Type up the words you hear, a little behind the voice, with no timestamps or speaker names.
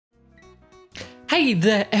Hey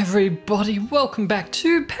there everybody, welcome back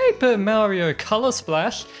to Paper Mario Color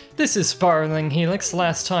Splash. This is Spiraling Helix.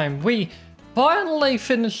 Last time we finally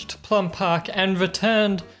finished Plum Park and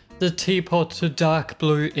returned the teapot to dark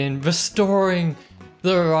blue in restoring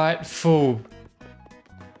the rightful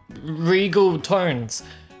regal tones.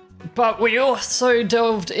 But we also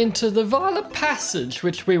delved into the Violet Passage,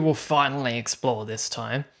 which we will finally explore this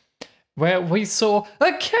time, where we saw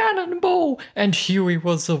a cannonball and Huey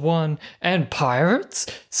was the one and pirates.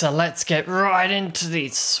 So let's get right into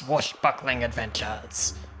these swashbuckling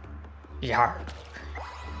adventures. Yarr.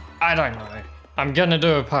 I don't know. I'm gonna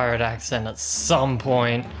do a pirate accent at some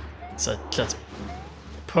point, so just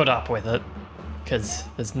put up with it, because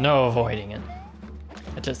there's no avoiding it.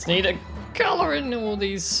 I just need to color in all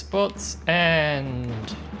these spots and...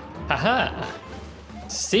 haha!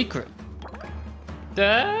 Secret.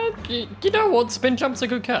 You know what? Spin jumps are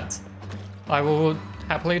good cuts. I will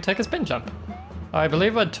happily take a spin jump. I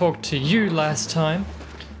believe I talked to you last time.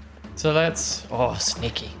 So let's... oh,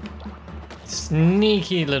 sneaky.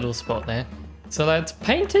 Sneaky little spot there. So let's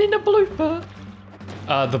paint in a blooper.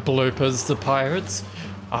 The bloopers, the pirates.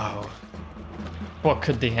 Oh. What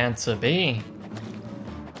could the answer be?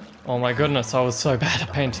 Oh my goodness, I was so bad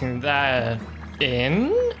at painting that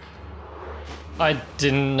in. I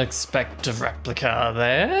didn't expect a replica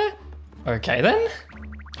there. Okay then.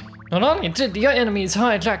 Not only did the enemies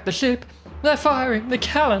hijack the ship, they're firing the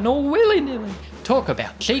cannon all willy-nilly. Talk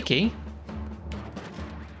about cheeky.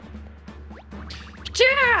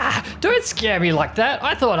 Yeah! Don't scare me like that.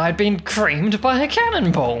 I thought I'd been creamed by a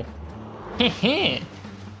cannonball. Heh.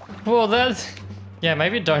 Well, that's... yeah,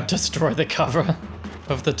 maybe don't destroy the cover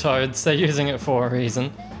of the toads. They're using it for a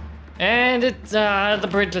reason. And the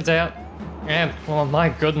bridge is out. And, oh my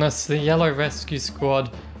goodness, the Yellow Rescue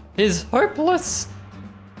Squad is hopeless.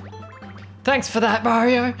 Thanks for that,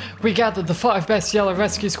 Mario. We gathered the 5 best Yellow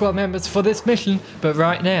Rescue Squad members for this mission, but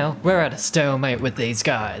right now, we're at a stalemate with these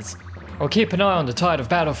guys. I'll keep an eye on the tide of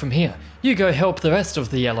battle from here. You go help the rest of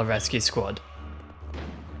the Yellow Rescue Squad.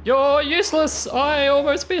 You're useless. I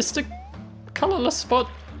almost missed a colorless spot.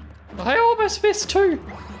 I almost missed too.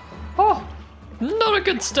 Oh, not a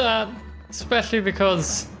good start, especially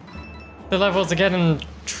because the levels are getting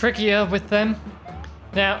trickier with them.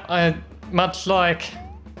 Now, much like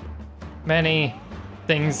many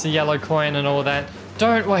things, the yellow coin and all that,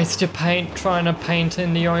 don't waste your paint trying to paint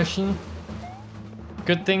in the ocean.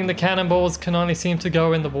 Good thing the cannonballs can only seem to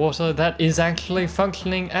go in the water that is actually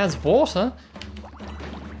functioning as water.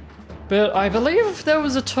 But I believe there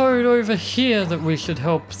was a toad over here that we should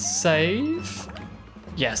help save.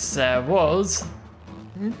 Yes, there was.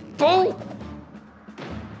 Oh!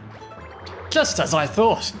 Just as I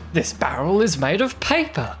thought, this barrel is made of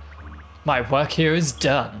paper. My work here is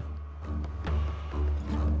done.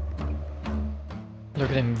 Look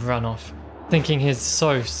at him run off, thinking he's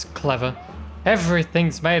so clever.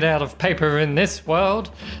 Everything's made out of paper in this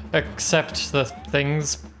world, except the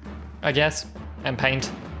things, I guess, and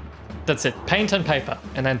paint. That's it, paint and paper,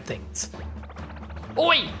 and then things.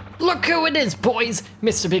 Oi! Look who it is, boys!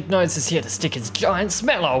 Mr. Big Nose is here to stick his giant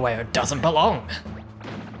smeller where it doesn't belong.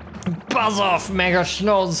 Buzz off, Mega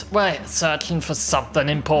Schnoz. We're searching for something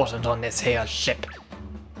important on this here ship.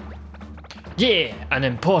 Yeah, an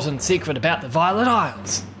important secret about the Violet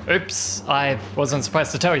Isles. Oops, I wasn't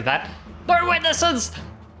supposed to tell you that. No witnesses!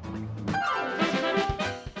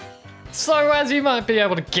 So as you might be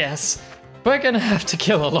able to guess, we're gonna have to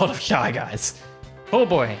kill a lot of Shy Guys. Oh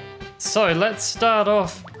boy. So let's start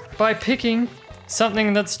off by picking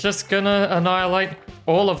something that's just gonna annihilate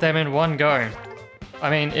all of them in one go. I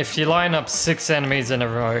mean, if you line up 6 enemies in a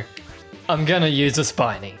row, I'm gonna use a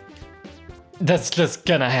Spiny. That's just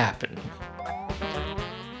gonna happen.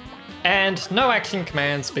 And no action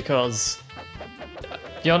commands because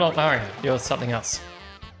you're not Mario, you're something else.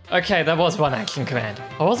 Okay, there was one action command.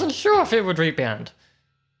 I wasn't sure if it would rebound.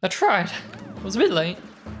 I tried. It was a bit late.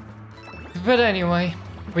 But anyway,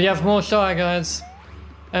 we have more Shy Guys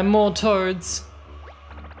and more toads.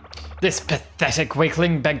 This pathetic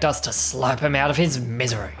weakling begged us to slap him out of his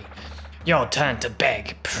misery. Your turn to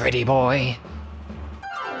beg, pretty boy.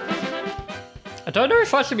 I don't know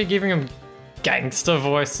if I should be giving him gangster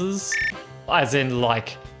voices, as in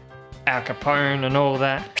like Al Capone and all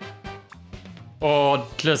that, or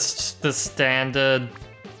just the standard,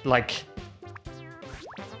 like,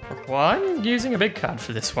 well, I'm using a big card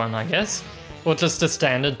for this one, I guess, or just a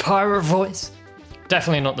standard pirate voice.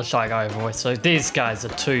 Definitely not the Shy Guy voice, so these guys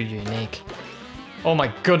are too unique. Oh my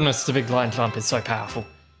goodness, the big line jump is so powerful.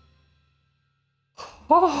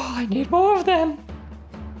 Oh, I need more of them.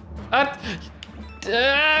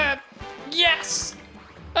 Yes!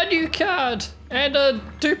 A new card! And a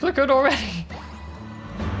duplicate already.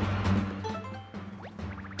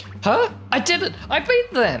 Huh? I did it! I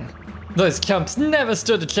beat them! Those chumps never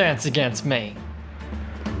stood a chance against me.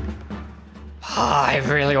 I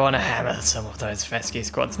really want to hammer some of those rescue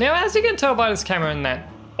squads. Now, as you can tell by this camera and that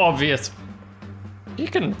obvious... You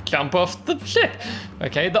can jump off the ship.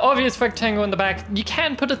 Okay, the obvious rectangle in the back, you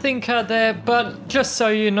can put a thin card there, but just so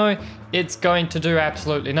you know, it's going to do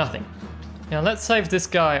absolutely nothing. Now, let's save this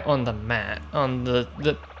guy on the mat, on the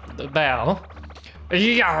bow.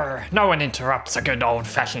 Yarr! No one interrupts a good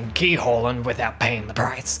old-fashioned keyholing without paying the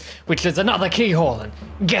price, which is another keyholing.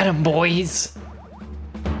 Get 'em, boys!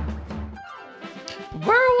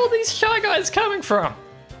 Where are all these shy guys coming from?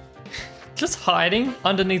 Just hiding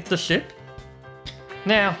underneath the ship?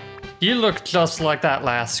 Now, you look just like that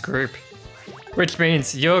last group, which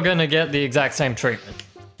means you're gonna get the exact same treatment.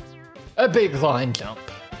 A big line jump.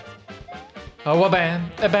 Oh, a bam,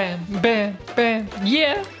 bam, bam,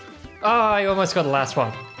 yeah! Ah, I almost got the last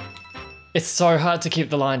one. It's so hard to keep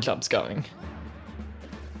the line jumps going.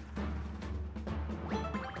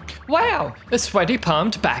 Wow, a sweaty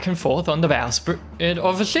pumped back and forth on the bowsprit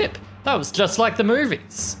of a ship. That was just like the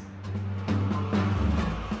movies.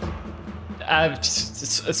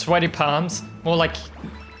 Sweaty palms, more like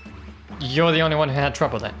you're the only one who had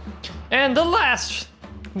trouble there. And the last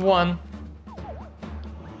one.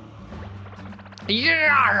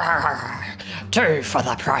 Yeah, 2 for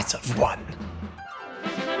the price of 1.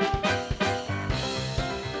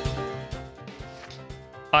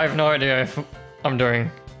 I have no idea if I'm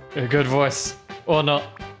doing a good voice or not,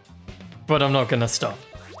 but I'm not gonna stop.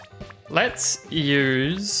 Let's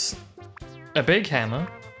use a big hammer,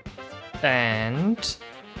 and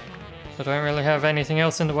I don't really have anything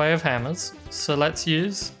else in the way of hammers, so let's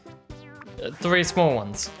use 3 small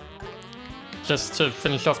ones, just to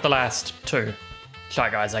finish off the last 2 shy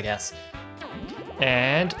guys, I guess.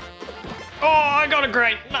 And oh, I got a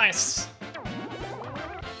great, nice.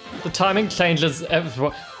 The timing changes.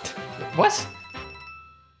 What?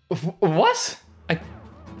 What?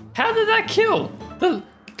 How did that kill?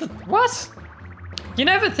 What? You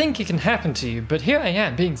never think it can happen to you, but here I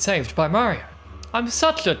am being saved by Mario. I'm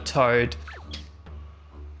such a toad.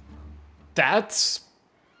 That's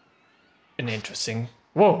an interesting...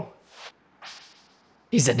 Whoa.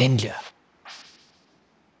 He's a ninja.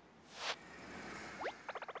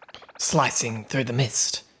 Slicing through the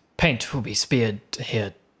mist. Paint will be spilled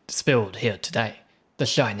here today. The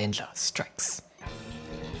Shy Ninja strikes.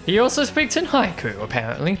 He also speaks in haiku,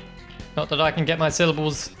 apparently. Not that I can get my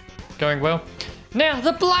syllables going well. Now,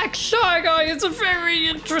 the Black Shy Guy is a very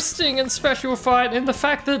interesting and special fight in the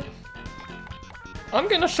fact that I'm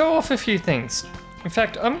going to show off a few things. In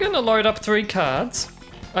fact, I'm going to load up 3 cards.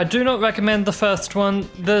 I do not recommend the first one.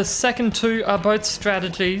 The second 2 are both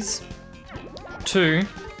strategies to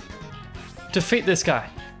defeat this guy.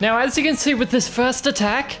 Now, as you can see with this first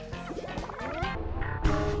attack,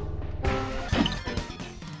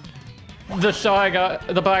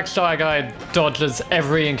 the Black Shy Guy dodges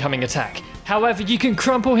every incoming attack. However, you can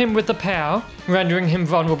crumple him with the power, rendering him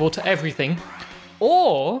vulnerable to everything,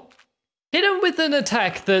 or hit him with an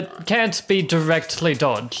attack that can't be directly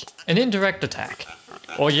dodged, an indirect attack,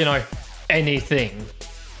 or you know, anything.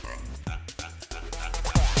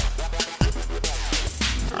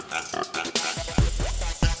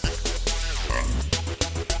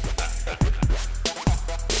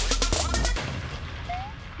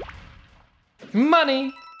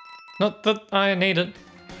 Money! Not that I need it.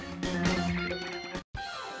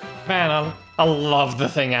 Man, I love the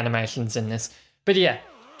thing animations in this. But yeah,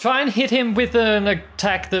 try and hit him with an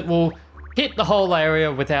attack that will hit the whole area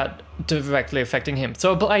without directly affecting him.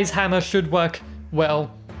 So a Blaze Hammer should work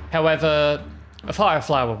well, however, a Fire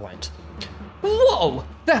Flower won't. Whoa!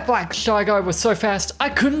 That Black Shy Guy was so fast, I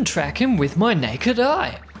couldn't track him with my naked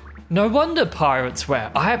eye. No wonder pirates wear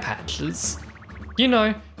eye patches. You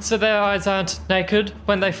know, so their eyes aren't naked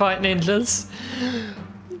when they fight ninjas.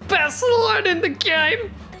 Best line in the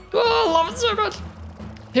game! Oh, I love it so much!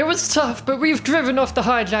 It was tough, but we've driven off the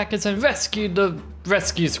hijackers and rescued the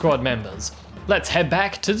rescue squad members. Let's head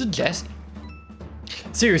back to the jet.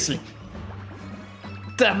 Seriously,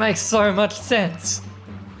 that makes so much sense.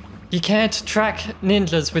 You can't track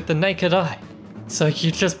ninjas with the naked eye, so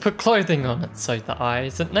you just put clothing on it so the eye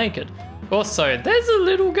isn't naked. Also, there's a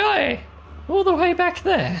little guy all the way back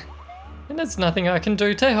there, and there's nothing I can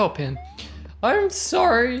do to help him. I'm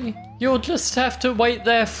sorry, you'll just have to wait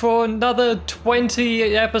there for another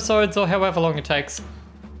 20 episodes or however long it takes.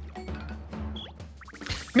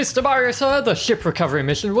 Mr. Mario Sir, the ship recovery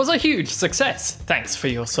mission was a huge success. Thanks for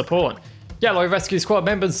your support. Yellow Rescue Squad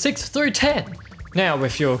members 6 through 10. Now,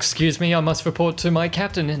 if you'll excuse me, I must report to my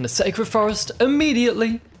captain in the sacred forest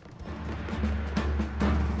immediately.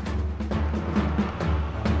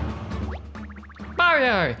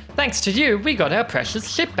 Mario, thanks to you, we got our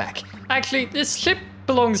precious ship back. Actually, this ship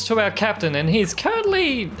belongs to our captain and he's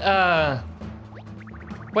currently,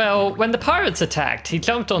 well, when the pirates attacked, he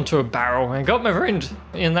jumped onto a barrel and got marooned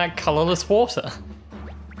in that colorless water.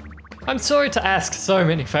 I'm sorry to ask so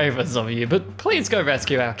many favors of you, but please go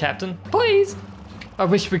rescue our captain, please. I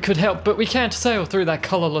wish we could help, but we can't sail through that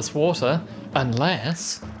colorless water,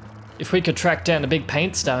 unless... If we could track down a big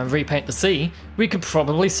paint star and repaint the sea, we could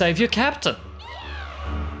probably save your captain.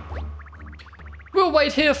 We'll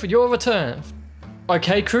wait here for your return.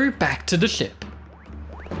 Okay, crew, back to the ship.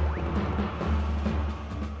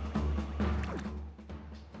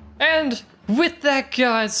 And with that,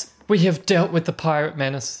 guys, we have dealt with the pirate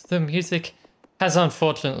menace. The music has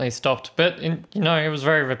unfortunately stopped, but you know, it was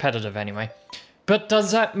very repetitive anyway. But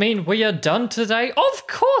does that mean we are done today? Of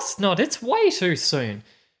course not, it's way too soon.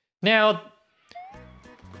 Now,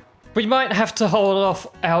 we might have to hold off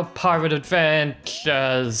our pirate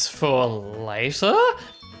adventures for later.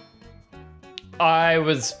 I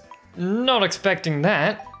was not expecting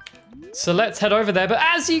that. So let's head over there, but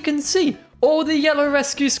as you can see, all the Yellow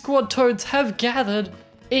Rescue Squad toads have gathered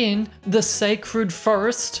in the sacred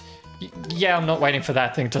forest. Yeah, I'm not waiting for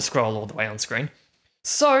that thing to scroll all the way on screen.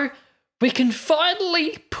 So, we can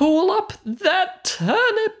finally pull up that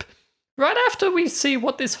turnip right after we see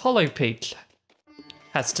what this Hollow Peach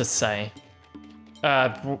has to say.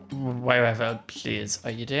 Wherever she is.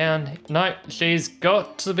 Are you down? No, she's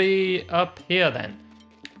got to be up here then.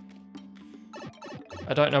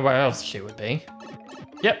 I don't know where else she would be.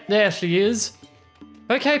 Yep, there she is.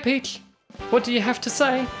 Okay, Peach, what do you have to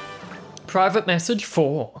say? Private message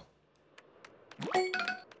 4.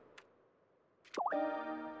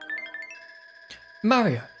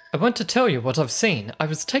 Mario, I want to tell you what I've seen. I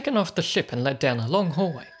was taken off the ship and led down a long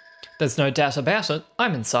hallway. There's no doubt about it,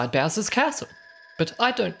 I'm inside Bowser's castle. But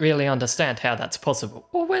I don't really understand how that's possible,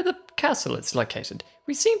 or where the castle is located.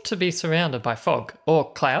 We seem to be surrounded by fog,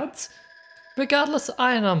 or clouds. Regardless,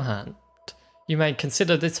 I am unharmed. You may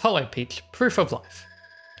consider this Hollow Peach proof of life.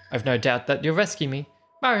 I've no doubt that you'll rescue me.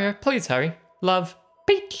 Mario, please hurry. Love,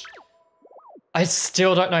 Peach. I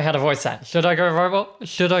still don't know how to voice that. Should I go robot?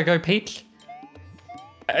 Should I go Peach?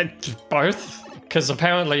 Both. Because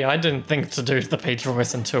apparently I didn't think to do the Peach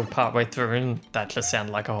voice until partway through and that just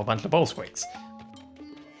sounded like a whole bunch of bull squeaks.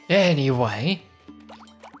 Anyway.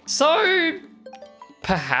 So,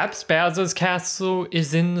 perhaps Bowser's castle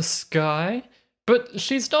is in the sky? But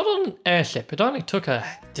she's not on an airship. It only took her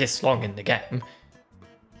this long in the game.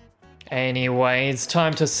 Anyway, it's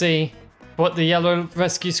time to see what the Yellow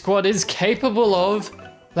Rescue Squad is capable of.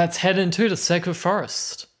 Let's head into the Sacred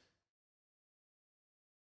Forest.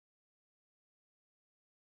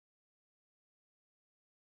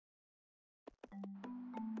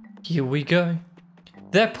 Here we go.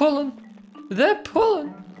 They're pulling. They're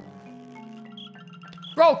pulling.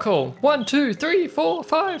 Roll call. 1, 2, 3, 4,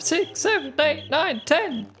 5, 6, 7, 8, 9,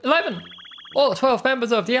 10, 11. All 12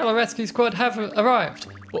 members of the Yellow Rescue Squad have arrived.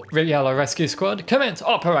 Yellow Rescue Squad, commence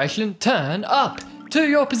Operation Turn Up to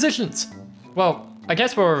your positions. Well, I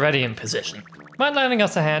guess we're already in position. Mind lending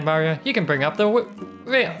us a hand, Mario? You can bring up the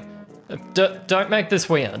rear. Don't make this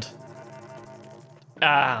weird.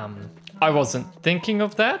 I wasn't thinking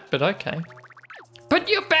of that, but okay. Put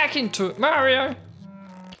your back into it, Mario.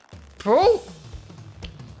 Pull.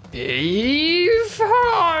 Heave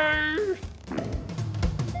ho!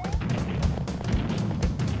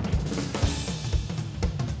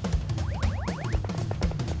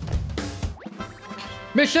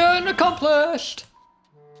 Mission accomplished!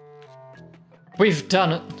 We've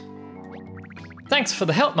done it. Thanks for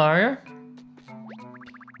the help, Mario.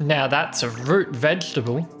 Now that's a root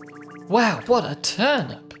vegetable. Wow, what a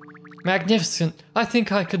turnip. Magnificent. I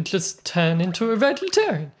think I could just turn into a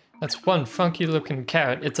vegetarian. That's one funky looking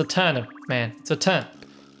carrot. It's a turnip, man. It's a turnip.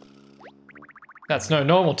 That's no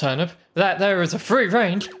normal turnip. That there is a free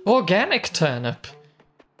range organic turnip.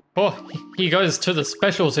 Oh, he goes to the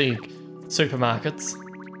specialty supermarkets.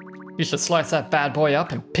 You should slice that bad boy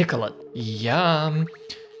up and pickle it. Yum.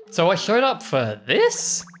 So I showed up for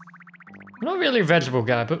this? I'm not really a vegetable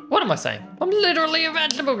guy, but what am I saying? I'm literally a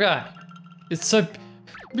vegetable guy. It's so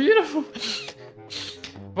beautiful.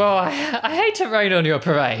 Well, I hate to rain on your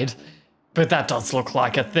parade, but that does look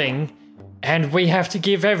like a thing. And we have to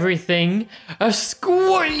give everything a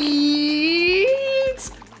squeeze.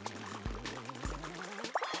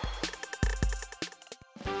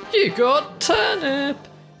 You got turnip.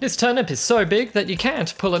 This turnip is so big that you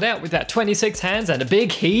can't pull it out without 26 hands and a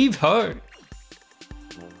big heave-ho.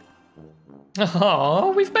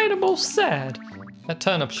 Oh, we've made them all sad. That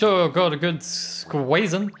turnip sure got a good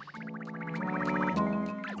squeezing.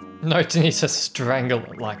 No need to strangle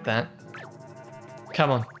it like that.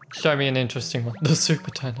 Come on, show me an interesting one. The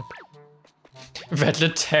super turnip.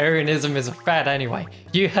 Vegetarianism is a fad anyway.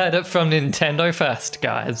 You heard it from Nintendo first,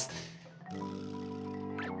 guys.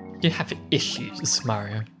 You have issues,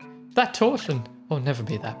 Mario. That torsion will never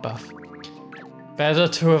be that buff. Better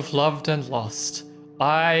to have loved and lost.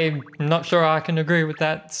 I'm not sure I can agree with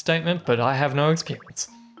that statement, but I have no experience.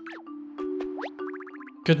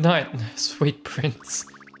 Good night, sweet prince.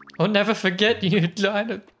 I'll never forget you,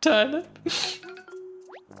 giant turnip.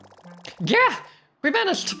 Yeah, we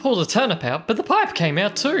managed to pull the turnip out, but the pipe came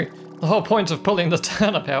out too. The whole point of pulling the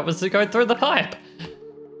turnip out was to go through the pipe.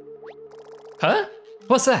 Huh?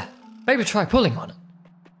 What's that? Maybe try pulling on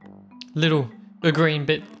it. A green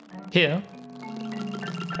bit here.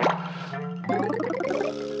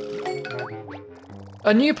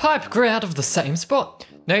 A new pipe grew out of the same spot.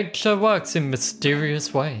 Nature works in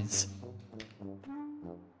mysterious ways.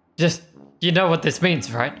 Just, you know what this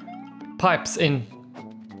means, right? Pipes in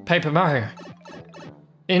Paper Mario.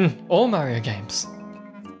 In all Mario games.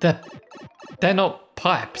 They're not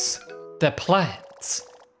pipes, they're plants.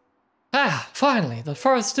 Ah, finally, the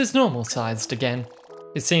forest is normal sized again.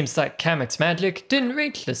 It seems that Kamek's magic didn't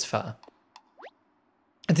reach this far.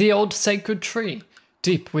 The old sacred tree.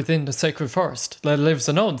 Deep within the sacred forest, there lives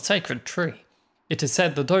an old sacred tree. It is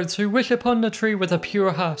said that those who wish upon the tree with a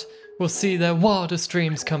pure heart will see their wildest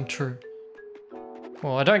dreams come true.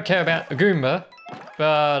 Well, I don't care about a Goomba,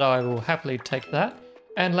 but I will happily take that.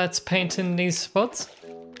 And let's paint in these spots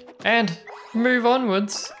and move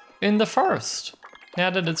onwards in the forest now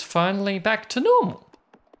that it's finally back to normal.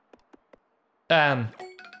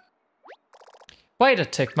 Wait a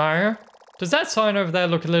tick, Mario. Does that sign over there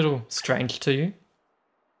look a little strange to you?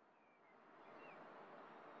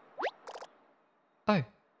 Oh,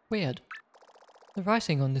 weird. The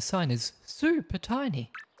writing on the sign is super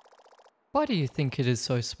tiny. Why do you think it is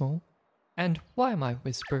so small? And why am I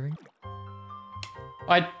whispering?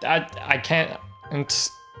 I can't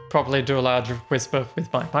properly do a large whisper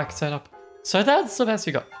with my mic setup. So that's the best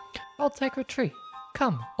you got. Old sacred tree,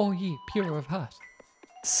 come, all ye pure of heart.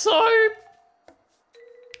 So,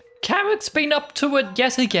 Kamek's been up to it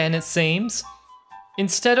yet again, it seems.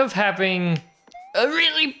 Instead of having a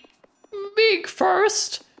really big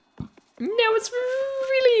forest, now it's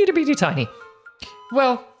really itty bitty tiny.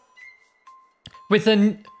 Well, with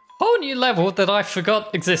a whole new level that I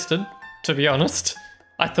forgot existed, to be honest.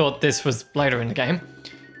 I thought this was later in the game.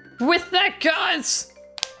 With that, guys,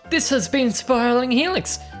 this has been Spiraling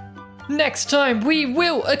Helix. Next time, we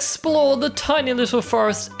will explore the tiny little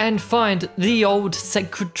forest and find the old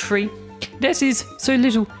sacred tree that is so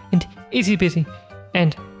little and itty bitty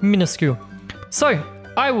and minuscule. So,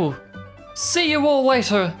 I will see you all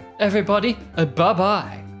later, everybody.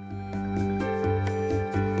 Bye-bye.